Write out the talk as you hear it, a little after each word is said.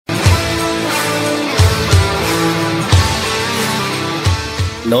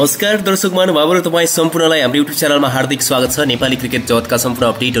नमस्कार दर्शक महानुभावहरु, तपाई सम्पूर्णलाई हाम्रो युट्युब च्यानलमा हार्दिक स्वागत छ। नेपाली क्रिकेट जगतका सम्पूर्ण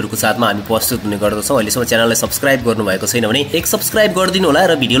अपडेटहरुको साथमा हामी प्रस्तुत हुने गर्दछौं। अहिलेसम्म च्यानललाई सब्स्क्राइब गर्नुभएको छैन भने एक सब्स्क्राइब गरिदिनु होला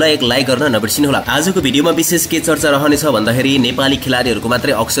र भिडियोलाई एक लाइक गर्न नबिर्सिनु होला। आजको भिडियोमा विशेष के चर्चा रहनेछ भन्दाखेरि नेपाली खेलाडीहरुको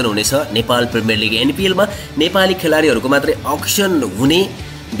मात्रै अक्सन हुनेछ। नेपाल प्रिमियर लिग एनपीएल मा नेपाली खेलाडीहरुको मात्रै अक्सन हुने,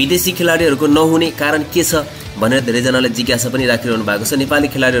 विदेशी खेलाडीहरुको नहुने कारण के छ भनेर धेरैजनाले जिज्ञासा पनि राखिरहनु भएको छ। नेपाली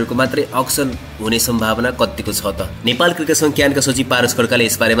खेलाडीहरुको मात्रै अक्सन हुने सम्भावना कतिको छ त? नेपाल क्रिकेट संघ क्यानका सचिव पारस खड्काले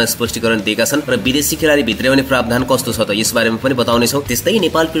यस बारेमा स्पष्टीकरण दिएका छन् र विदेशी खेलाडी भित्र्याउने प्रावधान कस्तो छ त यस बारेमा पनि बताउने छौं। त्यस्तै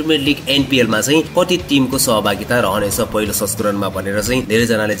नेपाल प्रिमियर लिग एनपीएल मा चाहिँ कति टिमको सहभागिता रहनेछ पहिलो संस्करणमा भनेर चाहिँ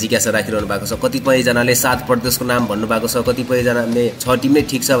धेरैजनाले जिज्ञासा राखिरहनु भएको छ। कतिपय जनाले 7 प्रदेशको नाम भन्नु भएको छ, कतिपय जनाले 6 टिम नै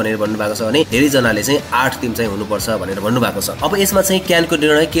ठीक छ भनेर भन्नु भएको छ भने धेरैजनाले चाहिँ 8 टिम चाहिँ हुनुपर्छ भनेर भन्नु भएको छ। अब यसमा चाहिँ क्यानको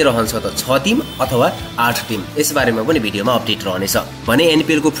निर्णय के रहन्छ त? 6 टिम अथवा 8 टिम? यस बारेमा पनि भिडियोमा अपडेट रहनेछ। भने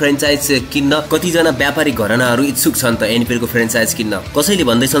एनपीएल को फ्र्यान्चाइज किन्न कतिजना व्यापारी घरानाहरू इच्छुक छन् त एनपीएल को फ्र्यान्चाइज किन्न? कसैले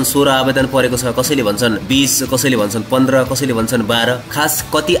भन्दैछन् 16 आवेदन परेको छ, कसैले भन्छन् 20, कसैले भन्छन् 15, कसैले भन्छन् 12। खास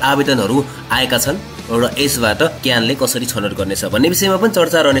कति आवेदनहरू आएका छन् र यसबाट क्यानले कसरी छनौट गर्नेछ भन्ने विषयमा पनि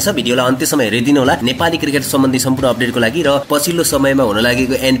चर्चा रहनेछ। भिडियोलाई अन्त्यसम्म हेरिदिनु होला। नेपाली क्रिकेट सम्बन्धी सम्पूर्ण अपडेटको लागि र पछिल्लो समयमा हुन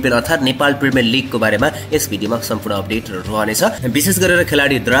लागेको एनपीएल अर्थात् नेपाल प्रिमियर लिगको बारेमा यस भिडियोमा सम्पूर्ण अपडेट रहनेछ। विशेष गरेर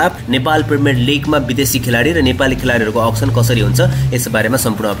खेलाडी ड्राफ्ट, नेपाल प्रिमियर लिगमा विदेशी खेलाडी र नेपाली खेलाडीहरूको अक्सन कसरी हुन्छ यस बारेमा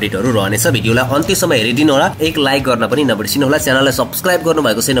सम्पूर्ण अपडेटहरू रहनेछ। भिडियोलाई अन्त्यसम्म हेरिदिनु होला। एक लाइक गर्न पनि नबिर्सिनु होला। च्यानललाई सब्स्क्राइब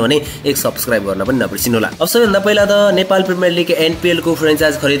गर्नुभएको छैन भने एक सब्स्क्राइब गर्न पनि नबिर्सिनु होला। अब सबैभन्दा पहिला त नेपाल प्रिमियर लिग एनपीएल को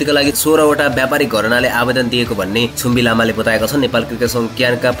फ्र्यान्चाइज खरिदका लागि 16 वटा व्यापारिक घरानाले आवेदन दिएको भन्ने छुम्बी लामाले बताएका छन्। नेपाल क्रिकेट संघ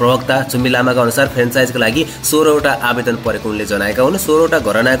क्यानका प्रवक्ता छुम्बी लामाका अनुसार फ्र्यान्चाइजको लागि 16 वटा आवेदन परेको उनले जनाएका हुन्। 16 वटा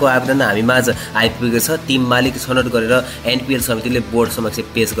घरानाको आवेदन हामी माझ आइपुगेको छ। टिम मालिक छनौट गरेर एनपीएल समितिले बोर्ड समक्ष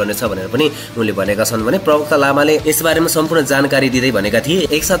पेश गर्नेछ भनेर पनि उनले भनेका छन्। भने प्रवक्ता लामाले यसबारेमा सम्पूर्ण जानकारी दिँदै भनेका थिए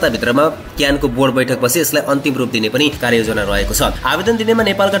एक साताभित्रमा क्यानको बोर्ड बैठकपछि यसलाई अन्तिम रूप दिने पनि कार्ययोजना रहेको छ। आवेदन दिनेमा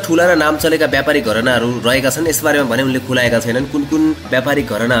नेपालका ठूला र नाम चलेका व्यापारिक घरानाहरू रहेका छन्। यसबारेमा भने उनले खुलाएका छैनन् कुन कुन व्यापारिक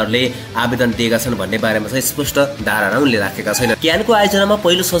घरानाहरूले आवेदन दिएका छन् भन्ने बारेमा चाहिँ स्पष्ट धारणा उनले राखेका छैनन्। क्यानको आयोजनामा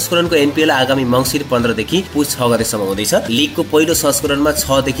पहिलो संस्करणको एनपीएल आगामी मङ्सिर 15 देखि पुस 6 गतेसम्म हुँदैछ। लिगको पहिलो संस्करणमा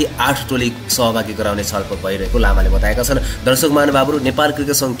 6 देखि 8 टोली सहभागी गराउने छलफल भइरहेको लामाले बताएका छन्। दर्शक महानुभावहरु, नेपाल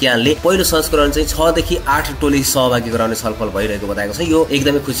क्रिकेट संघ क्यानले पहिलो संस्करण चाहिँ 6 देखि 8 टोली सहभागी गराउने छलफल भइरहेको बताएको छ। यो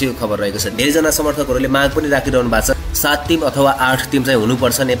एकदमै खुसीको खबर रहेको छ। धेरैजना समर्थकहरूले माग पनि राखिरहनु भएको छ 7 टिम अथवा 8 टिम चाहिँ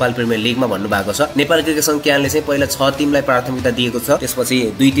हुनुपर्छ नेपाल प्रिमियर लिगमा भन्नु भएको छ। नेपाल क्रिकेट संघ क्यानले चाहिँ पहिला 6 टिमलाई प्राथमिकता दिएको छ, त्यसपछि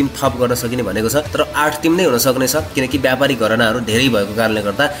 2 टिम थप गर्न सकिने भनेको छ। तर 8 टिम नै हुन सक्नेछ किनकि व्यापारिक घरानाहरू धेरै भएको कारणले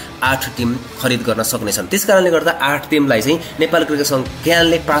गर्दा 8 टिम खरिद गर्न सक्नेछन्। त्यसकारणले गर्दा 8 टिमलाई चाहिँ नेपाल क्रिकेट संघ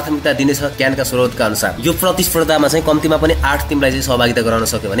क्यानले प्राथमिकता दिनेछ। क्यानका स्रोतका अनुसार यो प्रतिस्पर्धामा चाहिँ कम्तीमा पनि 8 टिमलाई चाहिँ सहभागिता गराउन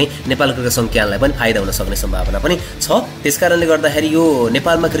सक्यो भने नेपाल क्रिकेट संघ क्यानलाई पनि फाइदा हुन सक्ने सम्भावना पनि छ। त्यसकारणले गर्दाखेरि यो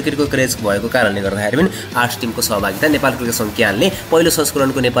नेपालमा क्रिकेटको क्रेज भएको कारणले गर्दाखेरि पनि 8 टिमको सहभागिता नेपाल क्रिकेट संघ क्यानले पहिलो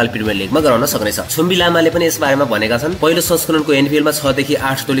संस्करणको नेपाल प्रिमियर लिगमा गराउन सक्नेछ। छुम्बी लामाले पनि यस बारेमा भनेका छन्। पहिलो संस्करणको एनपीएलमा 6 देखि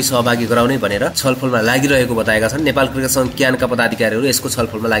 8 टोली सहभागी गराउने भनेर छलफलमा लागिरहेको बताएका छन्। नेपाल क्रिकेट संघ क्यानका पदाधिकारीहरू यसको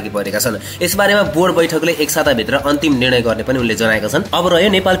छलफलमा लागिपरेका छन्। यसबारेमा बोर्ड बैठकले एक साताभित्र अन्तिम निर्णय गर्ने पनि उनले जनाएका छन्। अब रह्यो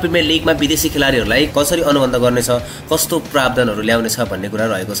नेपाल प्रिमियर लिगमा विदेशी खेलाडीहरूलाई कसरी अनुबन्ध गर्नेछ, कस्तो प्रावधानहरू ल्याउनेछ भन्ने कुरा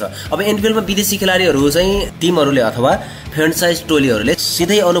रहेको छ। अब एनपीएलमा विदेशी खेलाडीहरू चाहिँ टिमहरूले अथवा फ्र्यान्चाइज टोलीहरूले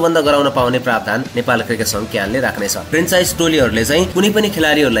सिधै अनुबन्ध गराउन पाउने प्रावधान नेपाल क्रिकेट संघ क्यानले राख्नेछ। फ्र्यान्चाइज टोलीहरूले चाहिँ कुनै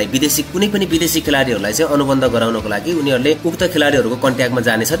पनि विदेशी खेलाडीहरूलाई चाहिँ अनुबन्ध गराउनको लागि उनीहरूले उक्त खेलाडीहरूको कन्ट्याक्टमा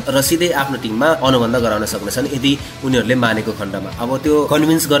जानेछन् र सिधै आफ्नो टिममा अनुबन्ध गराउन सक्नेछन् यदि उनीहरूले मानेको खण्डमा। अब त्यो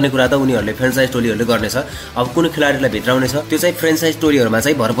कन्भिन्स गर्ने कुरा त उनीहरूले फ्र्यान्चाइज टोलीहरूले गर्नेछ। अब कुन खेलाडीलाई भित्राउनेछ त्यो चाहिँ फ्र्यान्चाइज टोलीहरूमा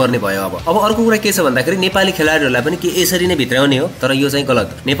चाहिँ भर पर्ने भयो। अब अर्को कुरा के छ भन्दाखेरि नेपाली खेलाडीहरूलाई पनि के यसरी नै भित्राउने हो, तर यो चाहिँ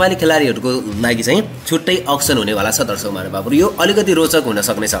गलत। नेपाली खेलाडीहरूको लागि चाहिँ छुट्टै अक्सन हुनेवाला छ। दर्शक महानुभावहरु, यो अलिकति रोचक हुन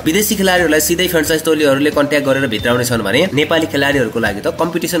सक्नेछ। विदेशी खेलाडीहरूलाई सिधै फ्र्यान्चाइज टोलीहरूले कन्ट्याक्ट गरेर भित्राउने छन् भने नेपाली खेलाडीहरूको लागि त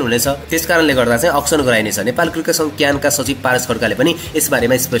कम्पिटिसन हुनेछ। त्यसकारणले गर्दा चाहिँ अक्सन गराइनेछ। नेपाल क्रिकेट संघ क्यानका सचिव पारस खड्काले पनि यस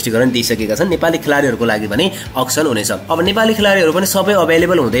बारेमा स्पष्टीकरण दिइसकेका छन्। नेपाली खेलाडीहरूको लागि भने अक्सन हुनेछ। अब नेपाली खेलाडीहरू पनि सबै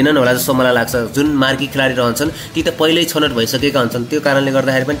अवेलेबल हुँदैनन् होला जस्तो मलाई लाग्छ। जुन मार्की खेलाडी रहन्छन् ती त पहिल्यै छनौट भइसकेका हुन्छन्। त्यो कारणले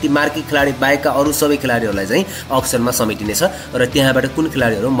गर्दाखेरि पनि ती मार्की खेलाडी बाहेकका अरू सबै खेलाडीहरूलाई चाहिँ अक्सनमा समेटिनेछ र त्यहाँबाट कुन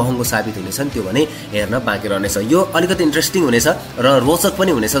खेलाडीहरू महँगो साबित हुनेछन् त्यो भने हेर्न बाँकी रहनेछ। यो अलिकति इन्ट्रेस्टिङ हुनेछ र रोचक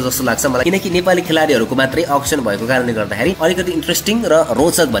पनि हुनेछ जस्तो लाग्छ मलाई, किनकि नेपाली खेलाडीहरूको मात्रै अक्सन भएको कारणले गर्दाखेरि अलिकति इन्ट्रेस्टिङ र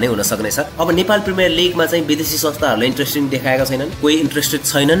रोचक भने हुन सक्नेछ। अब नेपाल प्रिमियर लिगमा चाहिँ विदेशी संस्थाहरूले इन्ट्रेस्टिङ देखाएका छैनन्, कोही इन्ट्रेस्टेड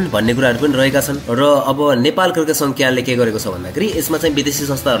छैनन् भन्ने कुराहरू पनि रहेका छन्। र अब नेपाल क्रिकेट संघ क्यानले के गरेको छ भन्दाखेरि यसमा चाहिँ विदेशी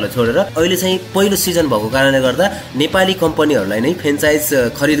संस्थाहरूलाई छोडेर अहिले चाहिँ पहिलो सिजन भएको कारणले गर्दा नेपाली कम्पनीहरूलाई नै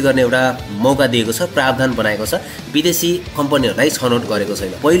फ्र्यान्चाइज खरिद गर्ने एउटा मौका दिएको छ, प्रावधान बनाएको छ। विदेशी कम्पनीहरूलाई छनौट गरेको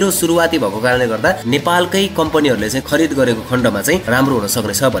छैन। पहिलो सुरुवाती भएको कारणले गर्दा नेपालकै कम्पनीहरूले चाहिँ खरिद गरेको खण्डमा चाहिँ राम्रो हुन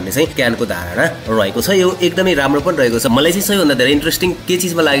सक्नेछ भन्ने चाहिँ क्यानको धारणा रहेको छ। यो एकदमै राम्रो पनि रहेको छ। मलाई चाहिँ सबैभन्दा धेरै इन्ट्रेस्टिङ के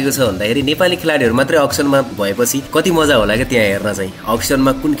चिजमा लागेको छ भन्दाखेरि नेपाली खेलाडीहरू मात्रै अक्सनमा भएपछि कति मजा होला क्या त्यहाँ हेर्न चाहिँ।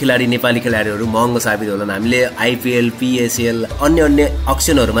 अक्सनमा कुन खेलाडी नेपाली खेलाडीहरू महँगो साबित होलान्। हामीले आइपिएल, पिएसएल, अन्य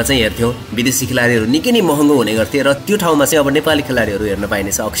अक्सनहरूमा चाहिँ हेर्थ्यौँ विदेशी खेलाडीहरू निकै नै महँगो हुने गर्थे र त्यो ठाउँमा चाहिँ अब नेपाली खेलाडीहरू हेर्न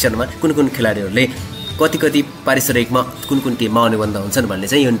पाइनेछ अक्सनमा कुन खेलाडीहरूले कति पारिश्रमिकमा कुन टिममा अनुबन्ध हुन्छन् भन्ने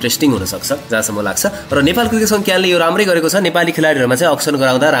चाहिँ यो इन्ट्रेस्टिङ हुनसक्छ जहाँसम्म लाग्छ। र नेपाल क्रिकेट संघले यो राम्रै गरेको छ। नेपाली खेलाडीहरूमा चाहिँ अक्सन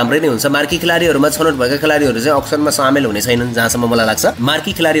गराउँदा राम्रै नै हुन्छ। मार्की खेलाडीहरूमा छनौट भएका खेलाडीहरू चाहिँ अक्सनमा सामेल हुने छैनन् जहाँसम्म मलाई लाग्छ।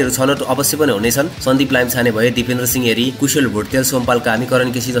 मार्की खेलाडीहरू छनौट अवश्य पनि हुनेछन्। सन्दीप लामिछाने भयो, दिपेन्द्र सिंह एरी, कुशल भुर्तेल, सोम्पाल कामी,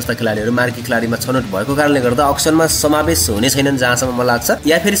 करण केसी जस्ता खेलाडीहरू मार्की खेलाडीमा छनौट भएको कारणले गर्दा अक्सनमा समावेश हुने छैनन् जहाँसम्म मलाई लाग्छ।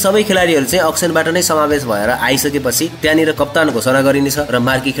 या फेरि सबै खेलाडीहरू चाहिँ अक्सनबाट नै समावेश भएर आइसकेपछि त्यहाँनिर कप्तान घोषणा गरिनेछ र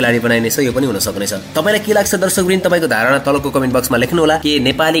मार्की खेलाडी बनाइनेछ। यो पनि हुन सक्नेछ। तपाईलाई के लाग्छ दर्शकवृन्द? तपाईको धारणा तलको कमेन्ट बक्समा लेख्नु होला। के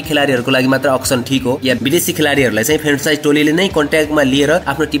नेपाली खेलाडीहरूको लागि मात्र अक्सन ठीक हो या विदेशी खेलाडीहरूलाई चाहिँ फ्रेन्चाइज टोलीले नै कन्ट्याक्टमा लिएर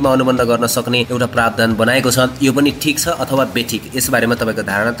आफ्नो टिममा अनुबन्ध गर्न सक्ने एउटा प्रावधान बनाएको छ, यो पनि ठीक छ अथवा बेठिक? यस बारेमा तपाईको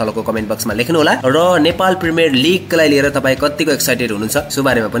धारणा तलको कमेन्ट बक्समा लेख्नु होला। र नेपाल प्रिमियर लिगलाई लिएर तपाईँ कतिको एक्साइटेड हुनुहुन्छ सो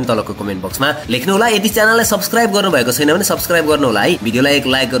बारेमा पनि तलको कमेन्ट बक्समा लेख्नु होला। यदि च्यानललाई सब्स्क्राइब गर्नुभएको छैन भने सब्स्क्राइब गर्नु होला है। भिडियोलाई एक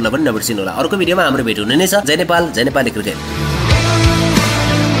लाइक गर्न पनि नबिर्सिनु होला। अर्को भिडियोमा हाम्रो भेट हुने नै छ। जय नेपाल, जय नेपाली क्रिकेट।